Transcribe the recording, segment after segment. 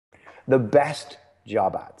The best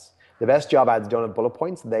job ads. The best job ads don't have bullet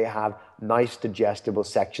points. They have nice, digestible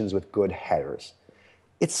sections with good headers.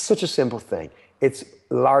 It's such a simple thing. It's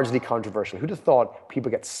largely controversial. Who'd have thought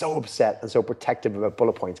people get so upset and so protective about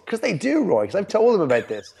bullet points? Because they do, Roy, because I've told them about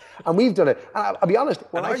this. And we've done it. And I'll be honest,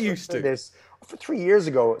 when I used to this, for 3 years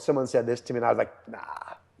ago, someone said this to me and I was like,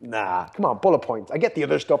 nah, come on, bullet points. I get the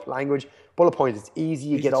other stuff, language. Bullet points, it's easy.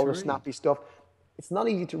 You get all the snappy stuff. It's not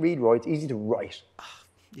easy to read, Roy. It's easy to write.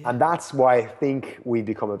 Yeah. And that's why I think we've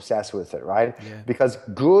become obsessed with it, right? Yeah. Because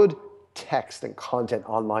good text and content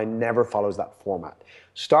online never follows that format.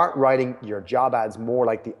 Start writing your job ads more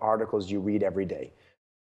like the articles you read every day.